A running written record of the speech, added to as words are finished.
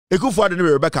Akufo-Addo and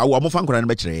Rebecca,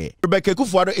 Rebecca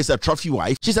Akufo-Addo is a trophy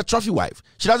wife. She's a trophy wife.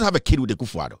 She doesn't have a kid with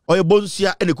Akufo-Addo. Or a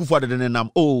bonsia and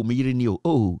Akufo-Addo, oh, me yirini,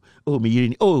 me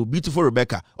yirini, oh, beautiful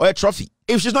Rebecca, or a trophy.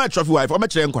 If she's not a trophy wife, I'm a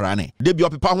train Korane. They be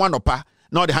up one opa,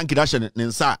 now the hanky dash and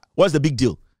what's the big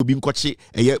deal?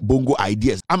 Bongo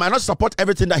Ideas. I might not support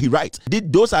everything that he writes.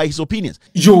 Those are his opinions.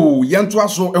 Yo, yantua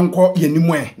so enko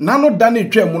yenimwe. Nano dane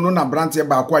twa mu no na brante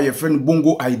ba kwa ye friend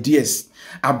Bongo Ideas.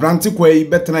 Abrante kwa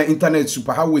betena internet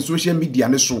super highway social media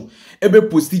ne so. Ebe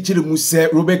posti chire mu se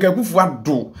Rebecca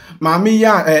Akufo-Addo. Maami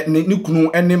ya ne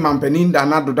kunu ene mampani nda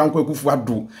na do danko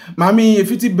Akufo-Addo. Maami ye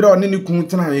fiti bra ne kunu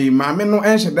tena maami no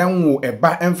enhye dan wo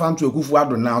eba emfanto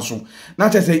Akufo-Addo na so. Na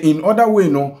chese in other way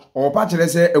no opa chire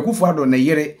se Akufo-Addo ne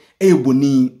yere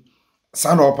eboni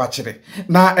sana opachire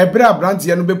na ebre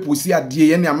abrante no be posi ade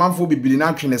ye ne amanfo bibili na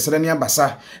atwene sere ne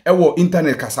abasa ewo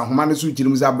internet kasa homa ne so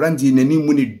jirim za abrante nani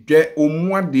mu ne dwe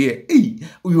omu ade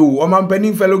yo o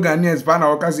mampani fellow Ghanaians pa na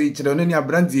okase chire ne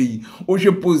abrante yi o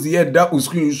hwe post ye da o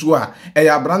screen so a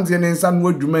abrante ne nsa no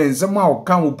adwuma ensem a o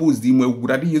kan o post di mu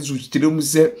agurade yesu chire mu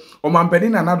se o mampani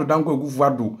na na do danko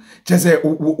Akufo-Addo chese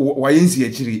wa yensi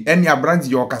akiri ene abrante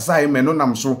ye okasa me no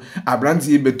nam so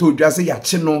abrante beto dwa se ya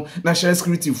che no na share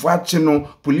security fo ache no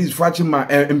police fachima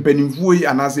empenimfuo yi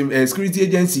anase security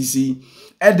agencies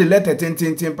the letter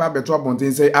 10 pa beto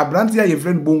abonten say abrante ya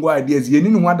friend Bongo Ideas yeni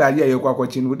no wadade ya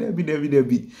kwakwachi no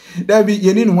David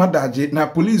yeni no wadage na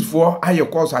police for aye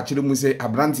course akire mu say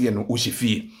abrante ya no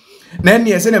ohifie na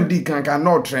ne yese nam di kankan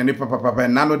no trend papa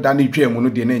na no da ne twa mu no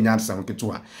de na nya ansam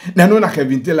keto a na no na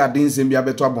Kevin Taylor den sem bia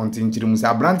beto abonten kire mu say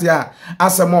abrante ya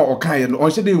asem o kan ye no on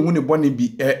hye hu ne bone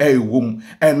bi ewom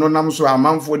no nam so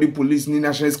amanfo the police ni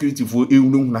national security for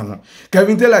ewunu huna no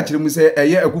Kevin Taylor kire mu say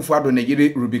eye Akufo-Addo na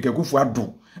yire Rebecca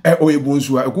Akufo-Addo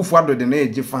oyebonsu Akufo-Addo de na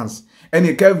eje fans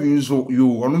ene Kevin so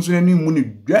yo onu so ni mu ni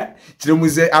dwa kire mu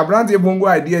say abrante Bongo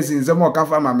Ideas nzem o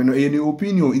kafa ma me no ene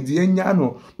opinion idi enya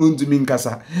no ntumi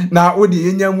nkasa na odi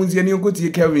enya mu nzie ni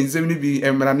nkoti Kevin nzem ni bi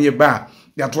emra na ba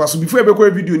ya to aso before ebe ko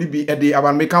video ni bi ede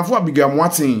aban me kanfo Abigail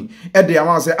Moatin ede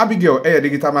awan say Abigail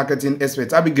digital marketing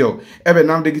expert Abigail ebe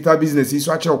nam digital business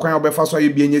so akere kwan obefa so ye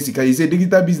bi enya sika ye say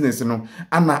digital business no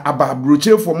ana aba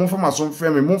broche for mo fama so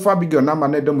frame me mo fa Abigail na ma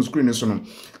na dem screen so no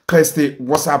Christy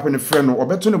WhatsApp ne friend no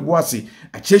obeto ne boase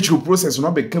a chechu process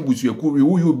no be kabusu eku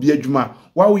wo yo bi adwuma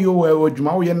wa wo yo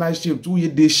adwuma wo ye night shift wo ye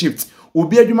day shift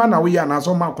obi adwuma na wo ye na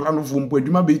so makola no fo mpo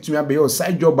adwuma be tumi abe your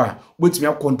side job a wetumi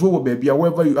control wo baby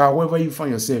wherever you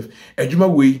find yourself adwuma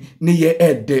we ne ye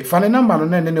ede fa ne number no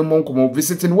na ne monkomo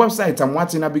visiting website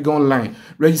amwati Abigail online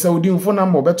register with phone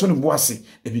number obeto ne boase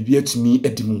e bibia atumi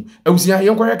edimu awusia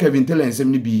yenkwa Kevin Taylor ensem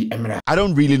ne bi emra. I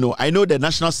don't really know. I know the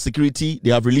national security,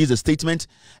 they have released a statement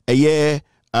a year.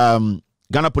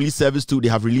 Ghana Police Service too, they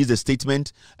have released a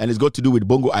statement, and it's got to do with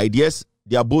Bongo Ideas.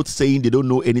 They are both saying they don't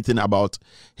know anything about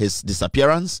his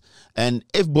disappearance. And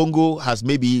if Bongo has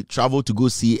maybe traveled to go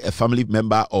see a family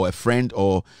member or a friend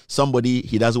or somebody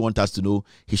he doesn't want us to know,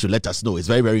 he should let us know. It's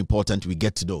very, very important we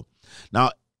get to know.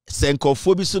 Now, Senko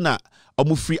Phobisuna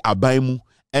omu free abaimu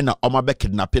ena oma be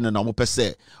kidnapping na omo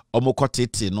pese omo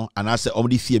kotete no and I say omo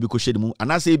di fear because shedimu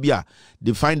and I say bia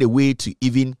they find a way to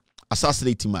even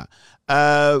assassinate him.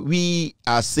 We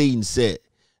are saying say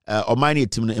Omani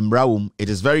team Embrawum, it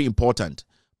is very important.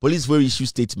 Police will issue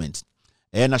statement,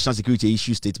 a national security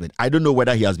issue statement. I don't know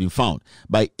whether he has been found,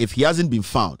 but if he hasn't been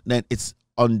found, then it's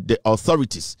on the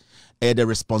authorities, the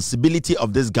responsibility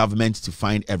of this government to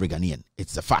find every Ghanaian.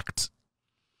 It's a fact.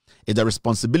 It's the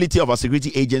responsibility of our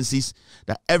security agencies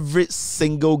that every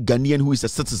single Ghanaian who is a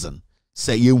citizen,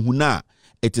 say Yehuna,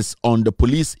 it is on the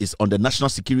police, it's on the national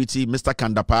security, Mr.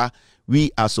 Kandapa,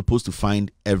 we are supposed to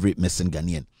find every missing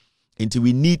Ghanaian. Until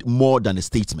we need more than a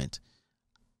statement.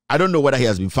 I don't know whether he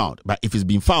has been found, but if he's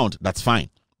been found, that's fine.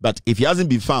 But if he hasn't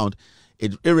been found,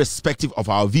 irrespective of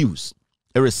our views,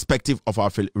 irrespective of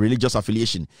our religious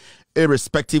affiliation,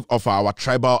 irrespective of our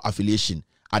tribal affiliation,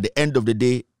 at the end of the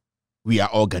day, we are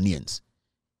all Ghanaians.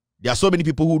 There are so many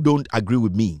people who don't agree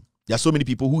with me. There are so many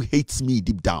people who hate me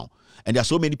deep down. And there are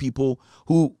so many people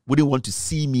who wouldn't want to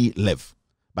see me live.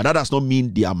 But that does not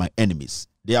mean they are my enemies.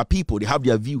 They are people, they have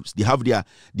their views, they have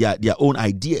their own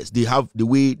ideas, they have the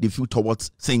way they feel towards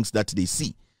things that they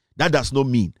see. That does not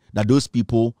mean that those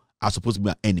people are supposed to be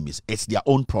my enemies. It's their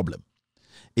own problem.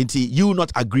 Until you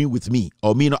not agreeing with me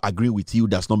or me not agreeing with you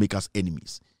does not make us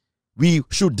enemies. We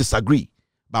should disagree,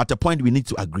 but at a point we need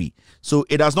to agree. So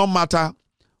it does not matter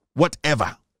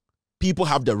whatever. People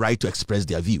have the right to express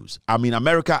their views. I'm in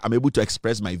America, I'm able to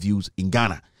express my views in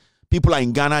Ghana. People are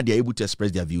in Ghana, they're able to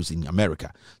express their views in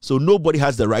America. So nobody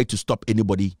has the right to stop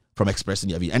anybody from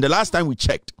expressing their views. And the last time we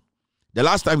checked,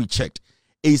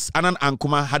 is Anan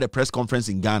Ankuma had a press conference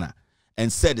in Ghana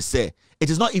and said, it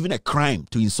is not even a crime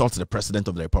to insult the president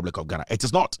of the Republic of Ghana. It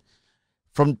is not.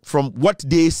 From what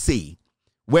they say,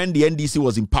 when the NDC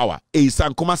was in power,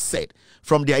 Ankuma said,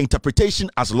 from their interpretation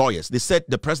as lawyers, they said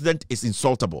the president is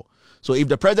insultable. So if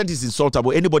the president is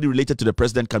insultable, anybody related to the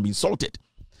president can be insulted.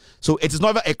 So it is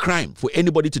never a crime for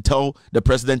anybody to tell the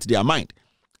president their mind.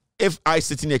 If I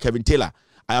sit in here, Kevin Taylor,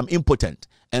 I am impotent,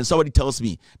 and somebody tells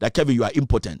me that, Kevin, you are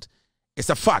impotent, it's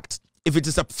a fact. If it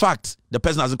is a fact, the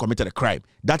person hasn't committed a crime.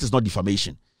 That is not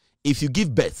defamation. If you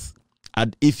give birth,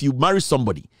 and if you marry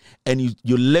somebody, and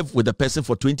you live with the person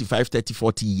for 25, 30,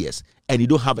 40 years, and you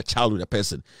don't have a child with a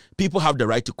person, people have the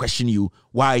right to question you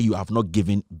why you have not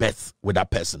given birth with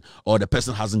that person, or the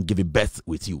person hasn't given birth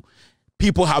with you.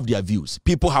 People have their views.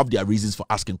 People have their reasons for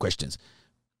asking questions.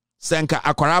 Senka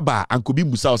Akwaraba and Kubi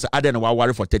Musa say, I don't know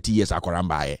why for 30 years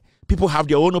Akwaramba. People have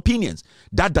their own opinions.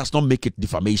 That does not make it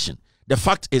defamation. The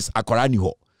fact is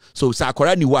Akwaraniho. So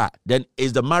Akwaraniwa, then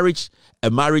is the marriage,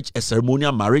 a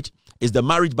ceremonial marriage? Is the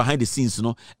marriage behind the scenes,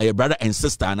 a brother and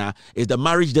sister? Now, is the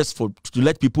marriage just to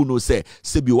let people know, say,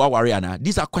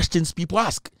 these are questions people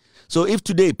ask. So if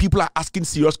today people are asking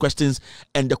serious questions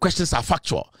and the questions are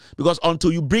factual, because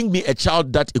until you bring me a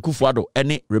child that Akufo-Addo,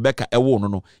 any Rebecca,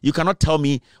 you cannot tell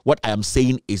me what I am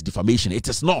saying is defamation. It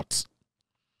is not.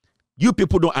 You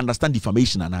people don't understand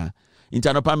defamation, Anna.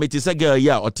 Internal permit is a girl,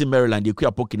 yeah, or Tim Maryland, you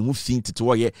are poking who think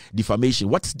to defamation.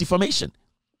 What is defamation?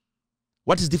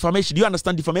 What is defamation? Do you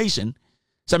understand defamation?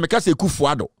 So I say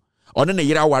Akufo-Addo. Or then a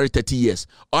year worry 30 years.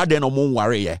 Or then omon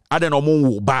worry, or then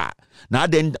omon ba. Now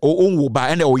then o ba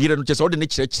and o year no chese or the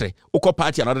church. Oko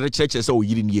party another church say o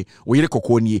yiri nie, o yiri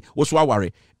kokoni. What's what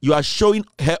worry? You are showing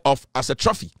her off as a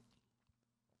trophy.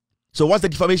 So what's the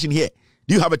defamation here?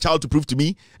 Do you have a child to prove to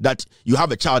me that you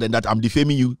have a child and that I'm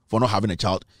defaming you for not having a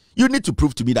child? You need to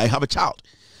prove to me that I have a child.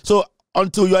 So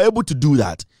until you are able to do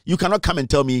that, you cannot come and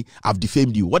tell me I've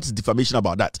defamed you. What is defamation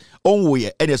about that? What's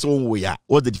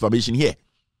the defamation here?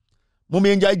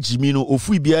 Momenja Jimino,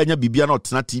 Ofubia, Bibia, not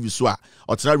TV so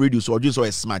or radio so just so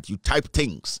smart. You type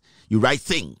things, you write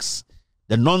things.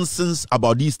 The nonsense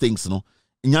about these things,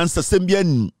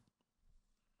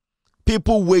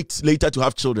 people wait later to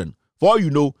have children. For all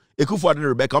you know, Akufo-Addo and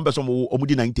Rebecca,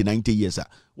 90 years.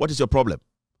 What is your problem?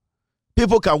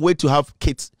 People can wait to have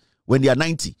kids when they are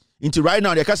 90. Into right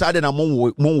now,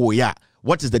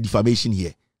 what is the defamation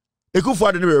here?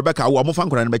 Akufo-Addo and Rebecca,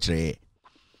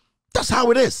 that's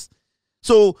how it is.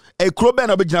 So a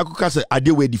Kroben Obejinaku I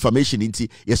deal with defamation into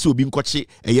Yesu Bim Kochi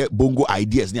Bongo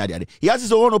Ideas. He has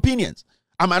his own opinions.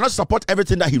 I might not support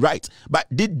everything that he writes, but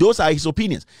those are his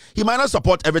opinions. He might not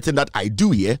support everything that I do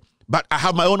here, but I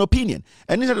have my own opinion.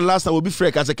 And this is the last I will be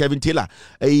frank as a Kevin Taylor.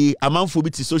 A man for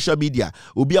me to social media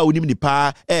will be a unim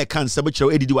pa can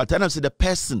sabotage edido what and I say the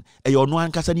person your no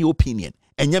one any opinion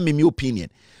and me opinion.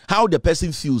 How the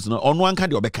person feels on one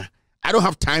kind of I don't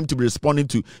have time to be responding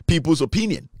to people's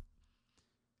opinion.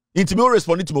 Into me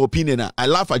responding to my opinion, I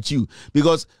laugh at you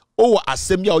because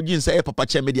assembly audience say papa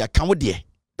che media can there.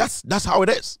 That's how it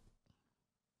is.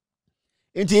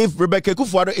 Into if Rebecca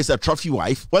Akufo-Addo is a trophy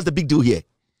wife, what's the big deal here?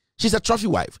 She's a trophy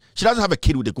wife. She doesn't have a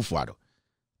kid with Akufo-Addo.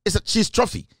 She's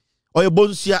trophy. Or a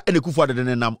bonsia and Akufo-Addo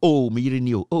then me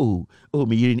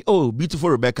yirini, oh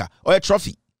beautiful Rebecca, or a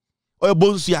trophy. Or a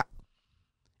bonsia.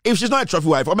 If she's not a trophy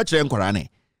wife, I'm a train Korane.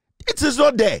 It is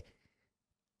not there.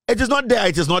 It is not there.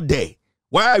 It is not there.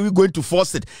 Why are we going to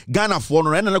force it? Ghana for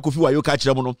no and Kofi wa yo catch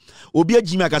them no. Obi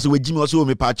ajimi akase we jimi also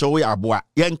me pa cho we aboa.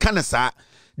 Yen kana sa.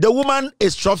 The woman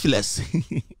is trophyless.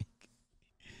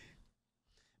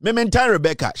 Mementai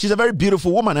Rebecca, she's a very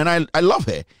beautiful woman and I love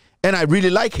her and I really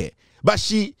like her. But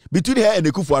between her and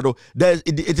Akufo-Addo,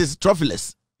 it is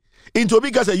trophyless. Into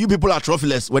because you people are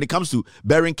trophyless when it comes to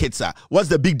bearing kids. What's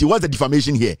the big deal? What's the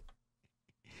defamation here?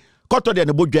 Koto de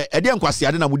nebodwe e de nkwase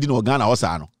ade na mudi no Ghana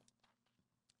hosa no.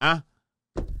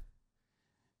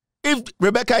 If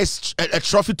Rebecca is a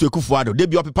trophy to Akufo-Addo, they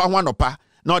be up pa one opa,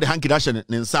 now the hanky dash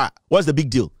nsa. What's the big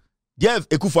deal? Give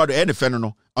Akufo-Addo any feno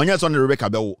no. Onya so Rebecca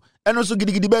be and also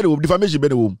gidi be defamation be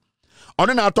no.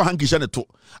 Ono na ato hanky shane to.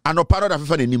 And no part of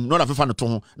the fefa nim, no da fefa no to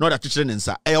ho, no da chichire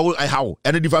nsa. How?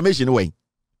 And the defamation way.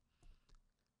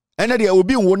 And there will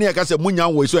be one year say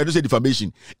munya way so I don't say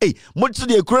defamation. Hey, much to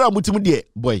the crowd mutimu there.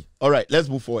 Boy. All right, let's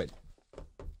move forward.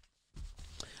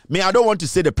 I don't want to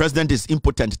say the president is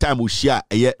impotent. Time will share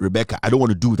Rebecca. I don't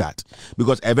want to do that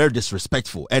because I'm very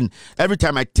disrespectful. And every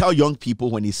time I tell young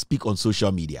people when they speak on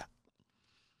social media,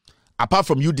 apart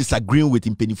from you disagreeing with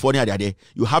Impenifonia,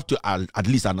 you have to at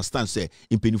least understand, say,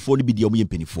 Impenifonia be the only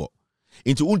Impenifor.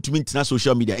 Into untimate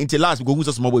social media. Into last, we go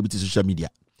small way with social media.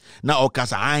 na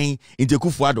okasa ai inte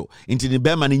Akufo-Addo inte ne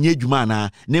bema ne nye dwuma na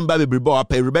ne mba bebrebe wa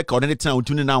pa Rebecca one ne tena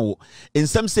otuni na wo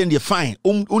nsem say ne fine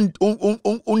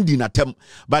undi na tem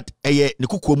but eye ne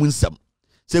kokomu nsem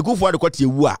se Akufo-Addo kwate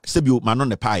ewu a sebio mano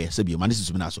ne paaye sebio mane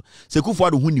sisumi na so se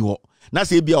Akufo-Addo huni ho na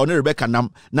se bia one Rebecca nam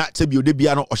na sebio de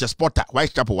bia no ohye sporter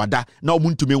White Chapel wada na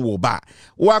omuntumi wo ba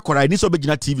wo akora ni so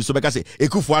begina TV so beka se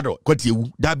Akufo-Addo kwate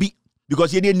ewu dabi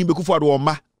because ye ni Akufo-Addo wo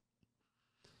ma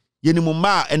ye ni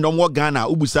mumma endom wo Ghana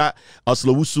ubusa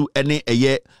oslowusu ene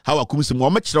eye how akumsim wo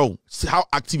mekire how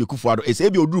active Akufo-Addo is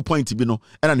ebi oduru point bi no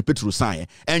ena ne petro san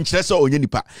en kire se onye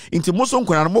nipa nti mo so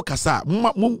nkwana mo kasa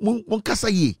mo kasa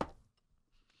ye.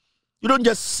 You don't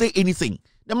just say anything.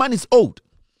 The man is old.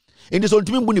 In this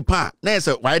ultimate money pa, na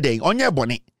say why dey onye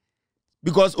bone.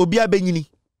 Because obia benyini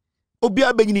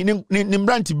ne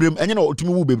mbranti brem enye na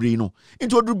otumi wu bebre no.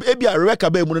 Into odu ebia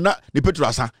Rebecca be mu na ne petro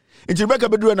asa. Into Rebecca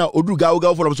bedru na odu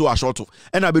gawo for so ashoto.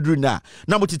 E na bedru na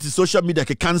motiti social media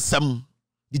ke kansam.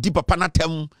 The deeper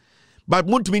panatem. But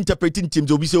muntu interpreting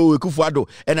teams obi say o Akufo-Addo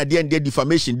e na dey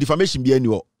defamation be any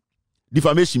o.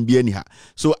 Defamation be anyhow.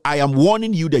 So I am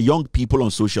warning you, the young people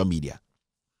on social media.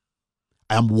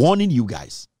 I am warning you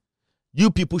guys.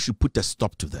 You people should put a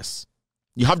stop to this.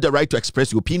 You have the right to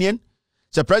express your opinion.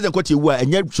 So President Kote Ewu and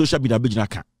your social media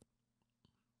bejina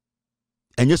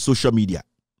and your social media.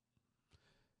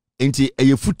 Enti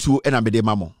eye futu and amede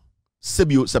mamo.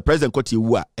 Sebio Sir President Kote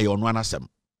Ewu e onwana sem.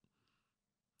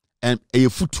 And eye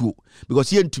futu because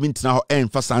here to mean now and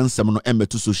fast answer no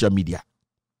to social media.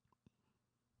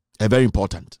 Very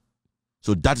important.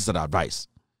 So that is an advice.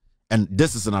 And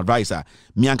this is an advice.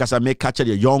 Me and Kasa may catch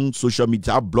the young social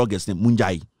media bloggers named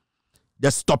Munjai.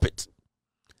 Let's stop it.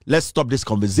 Let's stop this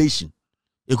conversation.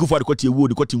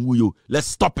 Let's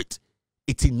stop it.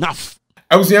 It's enough.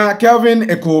 Ausia Kelvin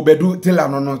Eko Bedu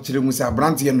Tilano no Chirimusa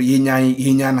Branti and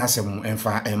Yenyan Asem and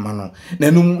Fa Emano.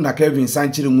 Nenum na Kelvin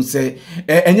Sanchirimuse,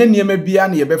 enye nieme bia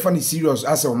na yebefani serious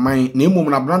as of mine, nemu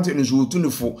na Branti nzu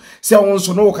tunifo. Se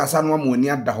onso no kasano mo ni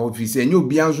ada office, enye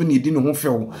obi anzo ni di no ho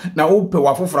fewo. Na ope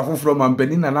wafofrafofro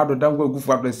mampeni na nado dango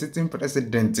Akufo-Addo sitting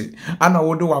president. Ana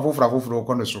wodo wafofrafofro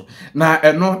kono so. Na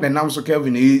eno ne nam so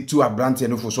Kelvin tu Branti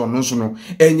no fo so no so no.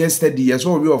 Enye steady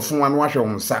yeso obi ofun anu ahwe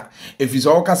onsa. Efisa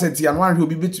o kaseti anu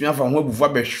obi betumi afa ho abufu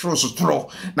abehworo so tro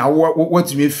na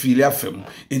watumi afili afam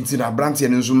enti na Branti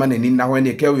ne nso ma nani na ho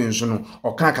ne Kelvin nso no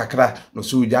oka kakra no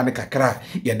so uja ne kakra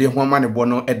ye de ho ma ne bo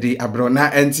no e de abro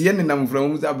na enti ye ne nam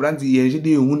from Branti ye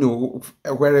de ehu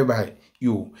ne wherever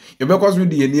you because we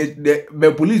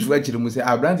the police for actually mu say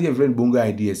Branti e friend Bongo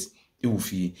Ideas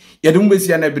ewufie ye de mbesi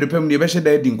na ebirepam ne be hye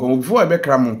da di nkom before e be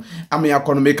kra mu am ya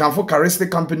economic kanfo Charistic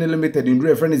Company Limited in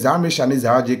real friend is Amisha ne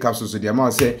za J capsules so de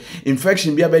ma say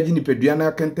infection bia be gi ni pedua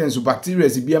na contents bacteria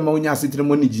bia ma onya asetire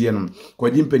mo ni gie no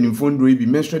kwaji mpanimfo ndro bi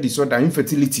menstrual disorder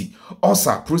infertility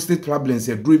ulcer prostate problems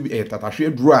e dro bi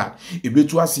tatahwe dro a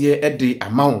ebetu ase e de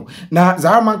amount na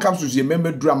za man capsules ye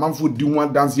member dro amanfo di ho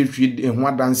dance ye hwe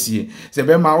ho dance se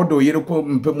be ma odo yere ko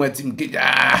mpemu atim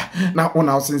na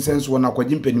ona osensenso na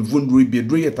kwaji mpanimfo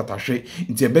be ye tatahwe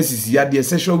nti ebesisi ya de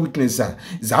sexual weakness a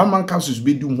zaman capsules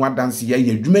be du ho dance ya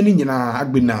adwuma ni nyina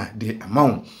agbena de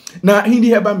amount na hindi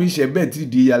heba mi she be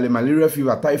 3D ya malaria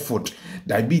fever typhoid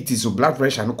diabetes or blood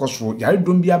pressure no koso ya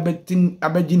dom bi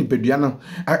abeji ni pedua no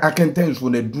akenten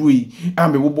na drui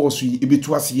ambe wo boss yi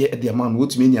ebetu ase ye de amount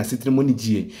wotumi nya setre money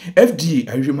gie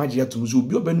FDA ahwe magia to so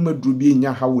bi obanu madru bi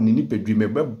nya hawo ni pedua me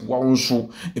beboa wonso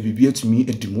ebibi atumi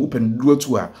edimu open dru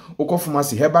atu a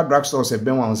okofomase herbal drug stores e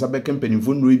ben wa onsa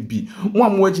kempanifo no bi wo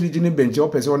am wachiriji ne benche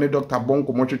opese one Dr.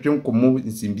 Bonko mo twetwe nkomo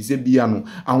nsimbise bia no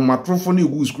ahomatrofo na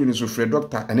egu screen so frɛ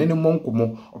doctor enene mo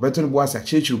nkomo obeto no bo asa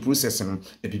chechiru process no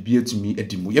e bibia atumi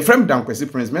edimu ye frem dan kwesi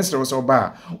prince mestre wo so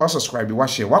ba wa subscribe wa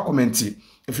share wa comment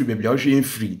every baby a hwe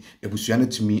free ebusua na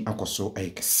tumi akoso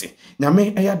ayekese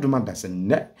nyame ayadoma dase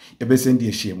ne ye besendi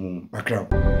ehie mu bakra